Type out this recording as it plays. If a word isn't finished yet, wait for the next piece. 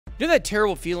You know that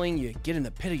terrible feeling you get in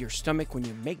the pit of your stomach when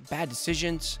you make bad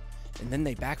decisions and then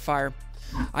they backfire?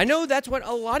 I know that's what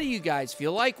a lot of you guys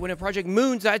feel like when a project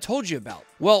moons that I told you about.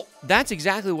 Well, that's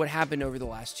exactly what happened over the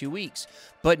last 2 weeks.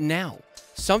 But now,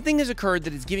 something has occurred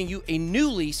that is giving you a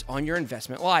new lease on your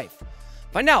investment life.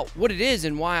 Find out what it is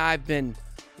and why I've been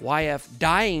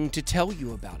dying to tell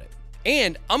you about it.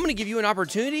 And I'm going to give you an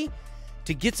opportunity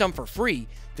to get some for free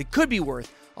that could be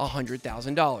worth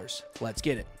 $100,000. Let's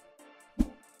get it.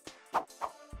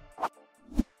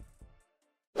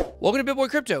 Welcome to BitBoy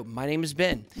Crypto. My name is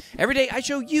Ben. Every day I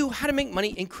show you how to make money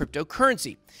in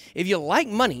cryptocurrency. If you like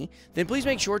money, then please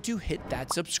make sure to hit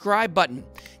that subscribe button.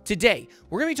 Today,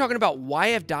 we're going to be talking about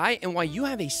YFDAI and why you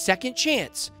have a second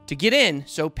chance to get in,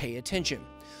 so pay attention.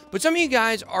 But some of you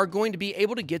guys are going to be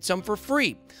able to get some for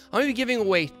free. I'm going to be giving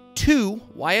away 2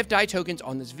 YFDAI tokens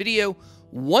on this video.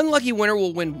 One lucky winner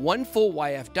will win 1 full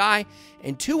YFDAI,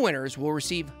 and 2 winners will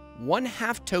receive 1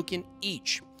 half token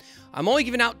each. I'm only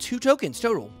giving out 2 tokens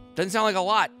total. Doesn't sound like a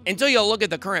lot until you look at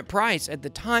the current price. At the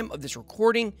time of this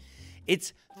recording,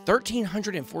 it's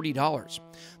 $1,340.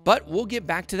 But we'll get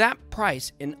back to that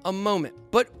price in a moment.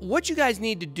 But what you guys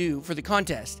need to do for the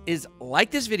contest is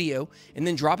like this video and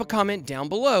then drop a comment down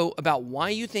below about why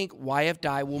you think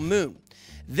YFDAI will moon.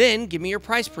 Then give me your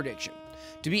price prediction.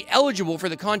 To be eligible for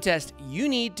the contest, you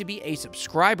need to be a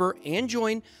subscriber and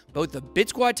join both the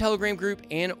BitSquad Telegram group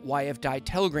and YFDAI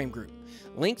Telegram group.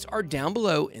 Links are down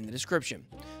below in the description.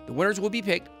 The winners will be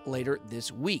picked later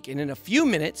this week. And in a few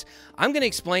minutes, I'm going to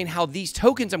explain how these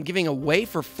tokens I'm giving away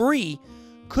for free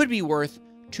could be worth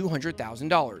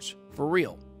 $200,000. For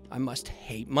real. I must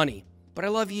hate money, but I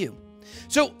love you.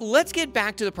 So let's get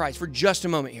back to the price for just a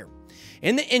moment here.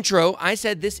 In the intro, I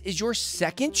said this is your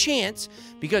second chance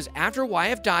because after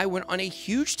YFDAI went on a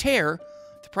huge tear,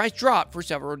 the price dropped for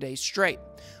several days straight.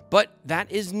 But that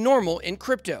is normal in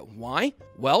crypto. Why?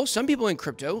 Well, some people in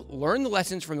crypto learn the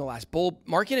lessons from the last bull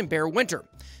market and bear winter.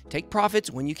 Take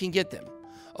profits when you can get them.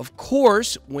 Of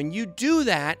course, when you do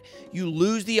that, you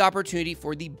lose the opportunity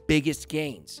for the biggest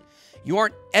gains. You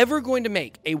aren't ever going to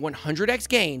make a 100x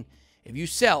gain if you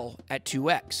sell at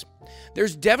 2x.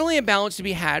 There's definitely a balance to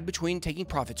be had between taking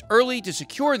profits early to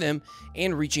secure them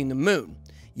and reaching the moon.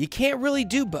 You can't really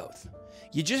do both.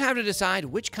 You just have to decide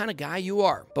which kind of guy you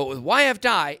are. But with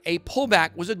YFDAI, a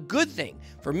pullback was a good thing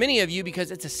for many of you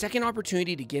because it's a second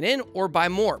opportunity to get in or buy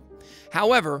more.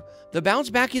 However, the bounce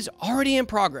back is already in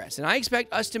progress, and I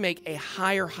expect us to make a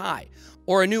higher high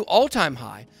or a new all-time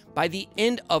high by the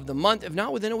end of the month, if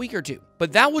not within a week or two.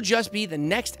 But that will just be the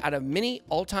next out of many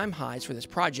all-time highs for this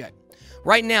project.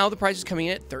 Right now, the price is coming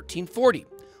in at $1,340.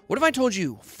 What if I told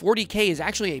you 40K is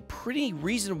actually a pretty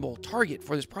reasonable target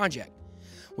for this project?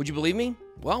 Would you believe me?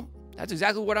 Well, that's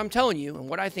exactly what I'm telling you and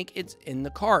what I think it's in the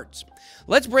cards.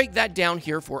 Let's break that down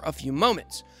here for a few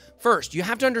moments. First, you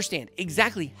have to understand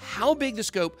exactly how big the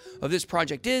scope of this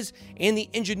project is and the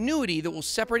ingenuity that will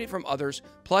separate it from others,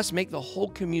 plus make the whole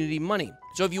community money.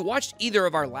 So if you watched either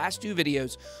of our last 2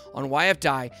 videos on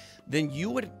YFDAI, then you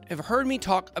would have heard me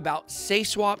talk about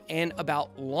SafeSwap and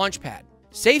about Launchpad.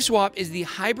 SafeSwap is the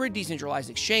hybrid decentralized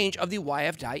exchange of the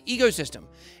YFDAI ecosystem,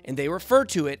 and they refer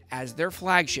to it as their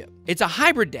flagship. It's a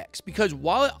hybrid DEX because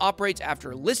while it operates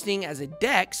after listing as a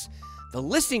DEX, the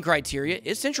listing criteria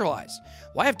is centralized.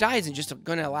 YFDAI isn't just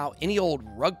going to allow any old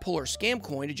rug puller scam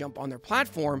coin to jump on their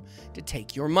platform to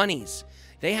take your monies.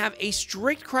 They have a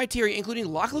strict criteria including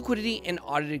lock liquidity and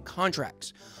audited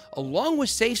contracts. Along with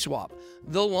SafeSwap,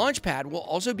 the Launchpad will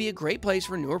also be a great place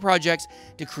for newer projects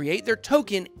to create their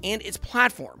token and its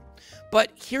platform.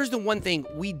 But here's the one thing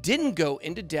we didn't go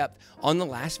into depth on the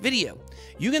last video.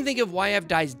 You can think of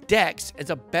YFDAI's DEX as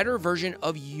a better version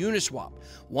of Uniswap,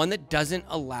 one that doesn't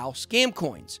allow scam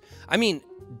coins. I mean,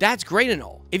 that's great and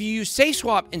all. If you use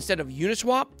SafeSwap instead of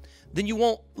Uniswap, then you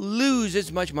won't lose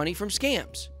as much money from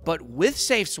scams. But with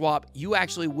SafeSwap, you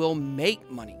actually will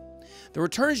make money. The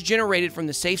returns generated from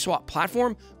the SafeSwap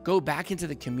platform go back into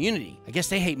the community. I guess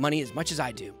they hate money as much as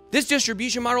I do. This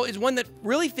distribution model is one that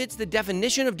really fits the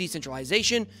definition of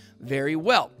decentralization very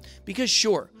well. Because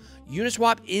sure,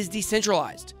 Uniswap is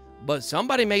decentralized, but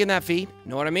somebody making that fee,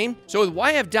 know what I mean? So with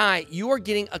YFDAI, you are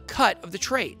getting a cut of the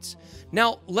trades.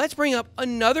 Now, let's bring up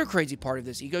another crazy part of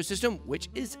this ecosystem, which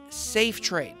is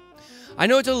SafeTrade. I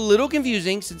know it's a little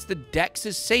confusing since the DEX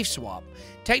is SafeSwap.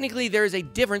 Technically, there is a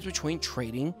difference between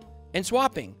trading and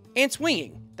swapping and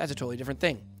swinging. That's a totally different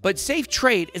thing. But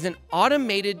SafeTrade is an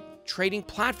automated trading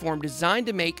platform designed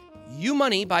to make you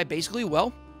money by basically,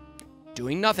 well,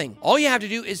 doing nothing. All you have to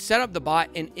do is set up the bot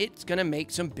and it's going to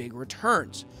make some big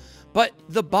returns. But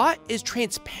the bot is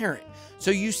transparent,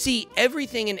 so you see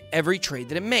everything in every trade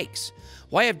that it makes.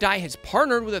 YFDAI has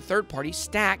partnered with a third-party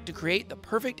Stack to create the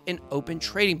perfect and open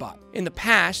trading bot. In the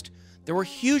past, there were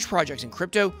huge projects in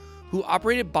crypto who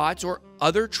operated bots or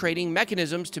other trading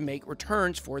mechanisms to make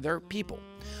returns for their people.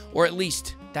 Or at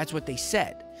least, that's what they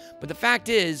said. But the fact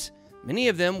is, many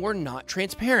of them were not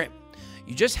transparent.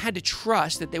 You just had to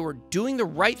trust that they were doing the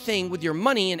right thing with your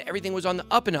money and everything was on the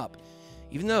up and up,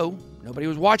 even though nobody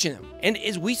was watching them. And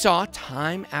as we saw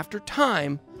time after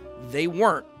time, they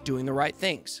weren't doing the right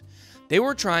things. They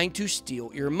were trying to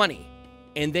steal your money,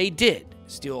 and they did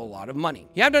steal a lot of money.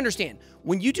 You have to understand,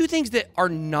 when you do things that are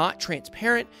not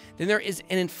transparent, then there is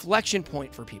an inflection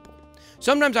point for people.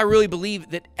 Sometimes I really believe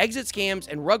that exit scams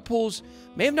and rug pulls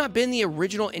may have not been the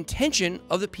original intention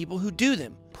of the people who do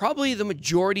them. Probably the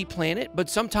majority plan it, but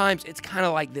sometimes it's kind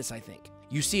of like this, I think.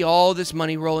 You see all this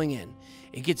money rolling in.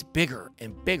 It gets bigger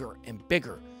and bigger and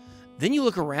bigger. Then you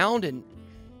look around and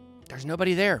there's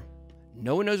nobody there.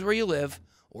 No one knows where you live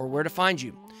or where to find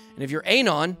you. And if you're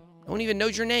anon, no one even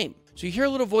knows your name. So you hear a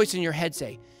little voice in your head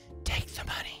say, "Take the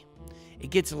money." It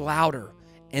gets louder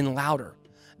and louder.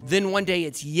 Then one day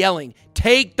it's yelling,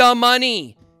 "Take the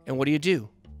money." And what do?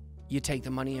 You take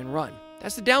the money and run.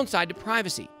 That's the downside to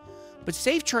privacy. But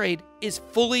SafeTrade is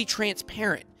fully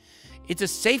transparent. It's a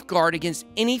safeguard against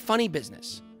any funny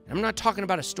business. And I'm not talking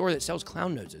about a store that sells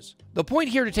clown noses. The point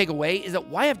here to take away is that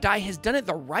YFDAI has done it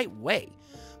the right way.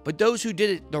 But those who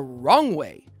did it the wrong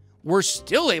way were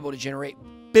still able to generate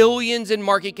billions in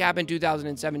market cap in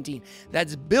 2017.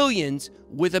 That's billions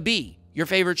with a B, your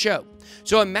favorite show.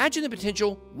 So imagine the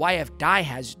potential YFDAI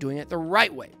has doing it the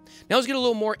right way. Now let's get a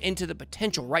little more into the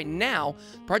potential. Right now,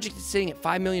 the project is sitting at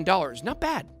 $5 million. Not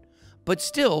bad, but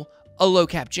still a low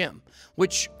cap gem,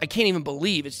 which I can't even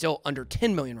believe it's still under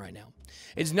 10 million right now.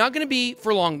 It's not going to be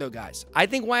for long though, guys. I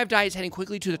think YFDAI is heading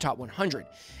quickly to the top 100.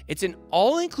 It's an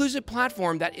all-inclusive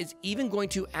platform that is even going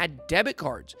to add debit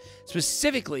cards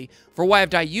specifically for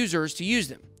YFDAI users to use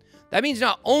them. That means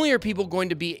not only are people going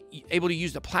to be able to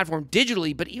use the platform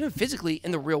digitally, but even physically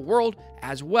in the real world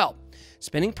as well.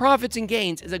 Spending profits and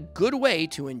gains is a good way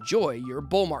to enjoy your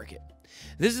bull market.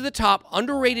 This is the top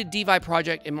underrated DeFi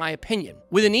project in my opinion,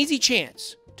 with an easy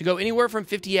chance to go anywhere from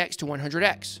 50x to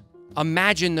 100x.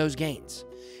 Imagine those gains.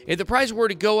 If the price were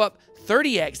to go up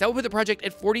 30x, that would put the project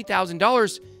at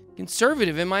 $40,000,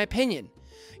 conservative in my opinion.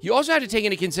 You also have to take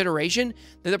into consideration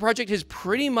that the project has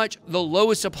pretty much the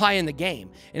lowest supply in the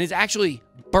game and is actually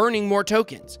burning more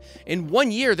tokens. In 1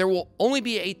 year, there will only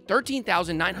be a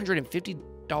 $13,950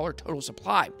 total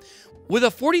supply. With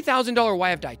a $40,000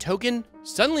 YFDAI token,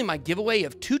 suddenly my giveaway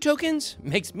of 2 tokens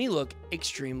makes me look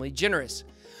extremely generous,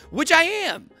 which I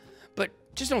am. But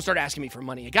just don't start asking me for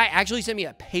money. A guy actually sent me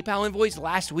a PayPal invoice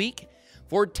last week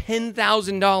for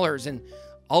 $10,000, and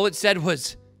all it said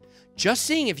was, "Just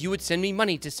seeing if you would send me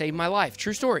money to save my life."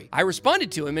 True story. I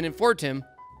responded to him and informed him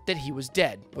that he was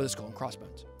dead with a skull and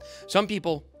crossbones. Some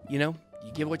people, you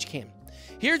give what you can.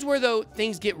 Here's where, though,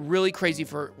 things get really crazy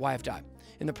for YFDAI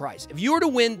in the prize. If you were to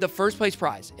win the first place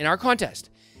prize in our contest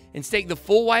and stake the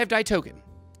full YFDAI token,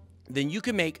 then you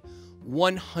could make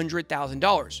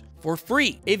 $100,000 for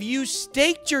free. If you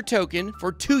staked your token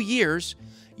for 2 years,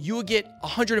 you would get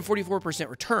 144%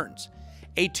 returns.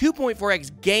 A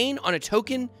 2.4x gain on a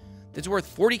token that's worth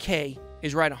 40K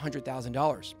is right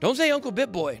 $100,000. Don't say Uncle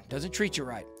BitBoy doesn't treat you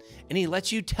right, and he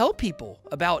lets you tell people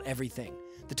about everything.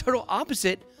 The total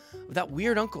opposite of that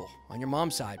weird uncle on your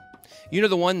mom's side. You know,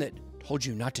 the one that told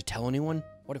you not to tell anyone?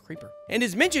 What a creeper. And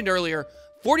as mentioned earlier,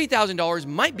 $40,000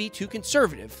 might be too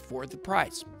conservative for the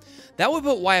price. That would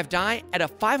put YFDAI at a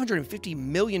 $550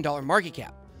 million market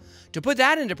cap. To put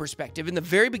that into perspective, in the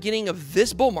very beginning of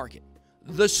this bull market,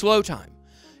 the slow time,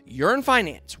 Yearn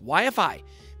Finance, YFI,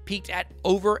 peaked at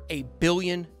over $1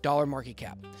 billion market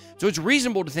cap. So it's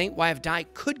reasonable to think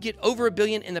YFDAI could get over $1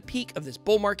 billion in the peak of this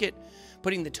bull market,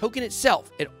 putting the token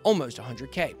itself at almost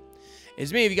 100K.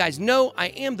 As many of you guys know, I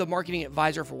am the marketing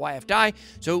advisor for YFDAI,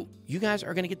 so you guys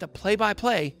are going to get the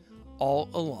play-by-play all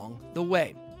along the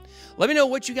way. Let me know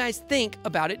what you guys think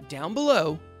about it down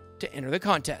below to enter the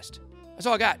contest. That's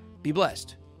all I got. Be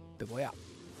blessed. BitBoy out.